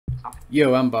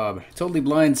Yo, I'm Bob. Totally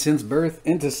blind since birth,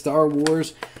 into Star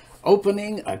Wars.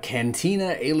 Opening a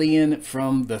Cantina Alien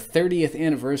from the 30th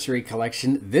Anniversary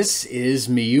Collection. This is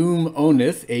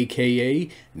Onith, aka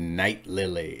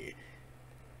Nightlily.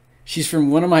 She's from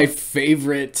one of my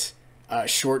favorite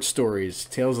short stories,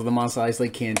 Tales of the Mos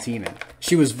Eisley Cantina.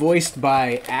 She was voiced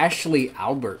by Ashley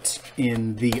Albert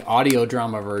in the audio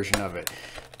drama version of it.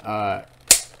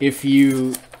 If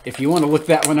you want to look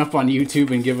that one up on YouTube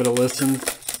and give it a listen,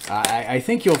 I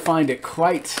think you'll find it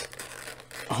quite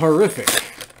horrific.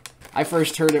 I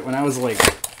first heard it when I was like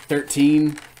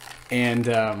 13, and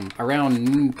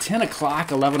around 10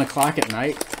 o'clock, 11 o'clock at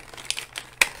night.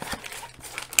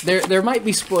 There might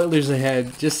be spoilers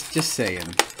ahead, just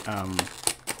saying.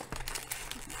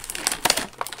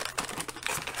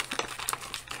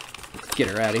 Get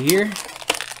her out of here.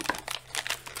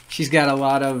 She's got a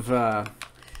lot of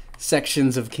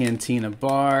sections of Cantina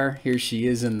bar. Here she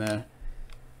is in the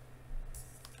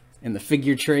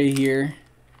figure tray here.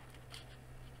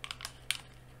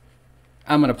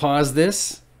 I'm going to pause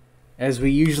this, as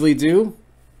we usually do,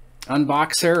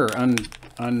 unbox her, or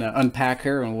unpack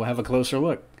her, and we'll have a closer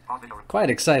look. Quite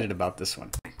excited about this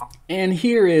one. And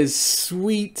here is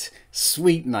sweet,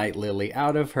 sweet Nightlily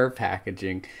out of her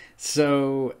packaging.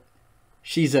 So,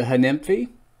 she's a Hambly,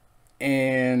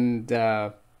 and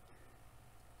I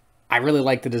really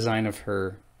like the design of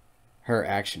her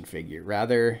action figure.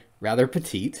 Rather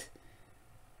petite.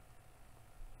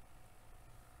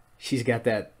 She's got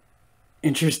that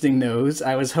interesting nose.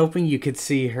 I was hoping you could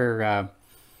see her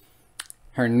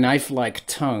knife-like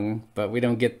tongue, but we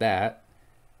don't get that.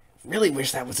 Really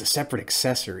wish that was a separate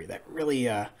accessory. That really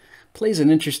plays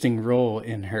an interesting role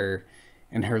in her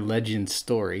legend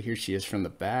story. Here she is from the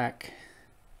back.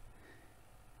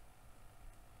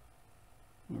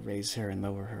 I'll raise her and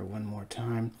lower her one more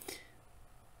time.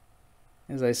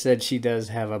 As I said, she does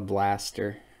have a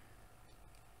blaster.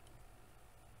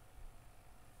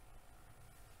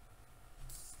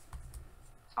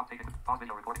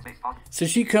 So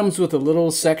she comes with a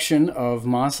little section of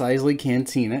Mos Eisley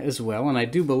Cantina as well, and I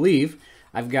do believe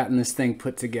I've gotten this thing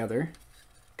put together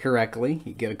correctly.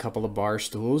 You get a couple of bar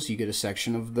stools, you get a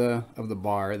section of the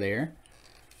bar there.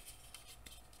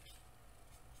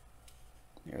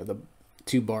 There are the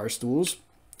two bar stools.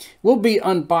 We'll be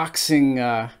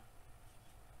unboxing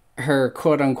her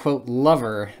quote-unquote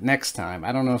lover next time.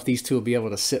 I don't know if these two will be able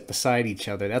to sit beside each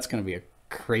other. That's going to be a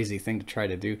crazy thing to try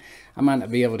to do. I might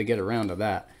not be able to get around to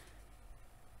that.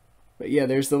 But yeah,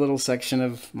 there's the little section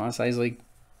of Mos Eisley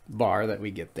bar that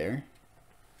we get there.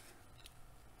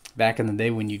 Back in the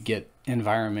day when you'd get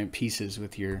environment pieces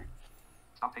with your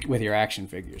action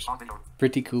figures.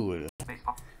 Pretty cool.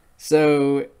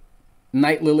 So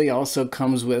Nightlily also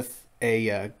comes with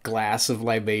a glass of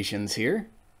libations here,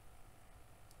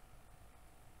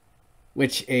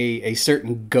 which a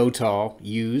certain Gotal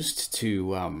used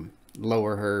to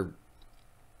lower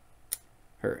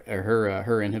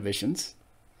her inhibitions.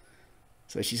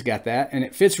 So she's got that, and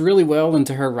it fits really well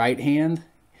into her right hand.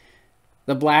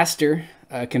 The blaster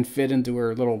can fit into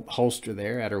her little holster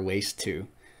there at her waist too.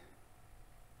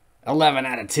 11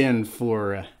 out of 10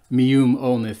 for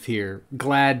Onith here.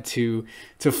 Glad to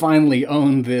finally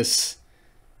own this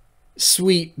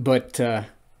sweet but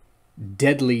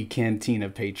deadly Cantina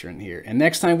patron here. And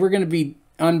next time we're going to be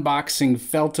unboxing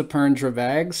Feltapern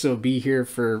Dravag, so be here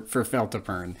for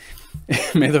Feltapern.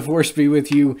 May the Force be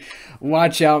with you.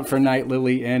 Watch out for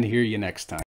Nightlily, and hear you next time.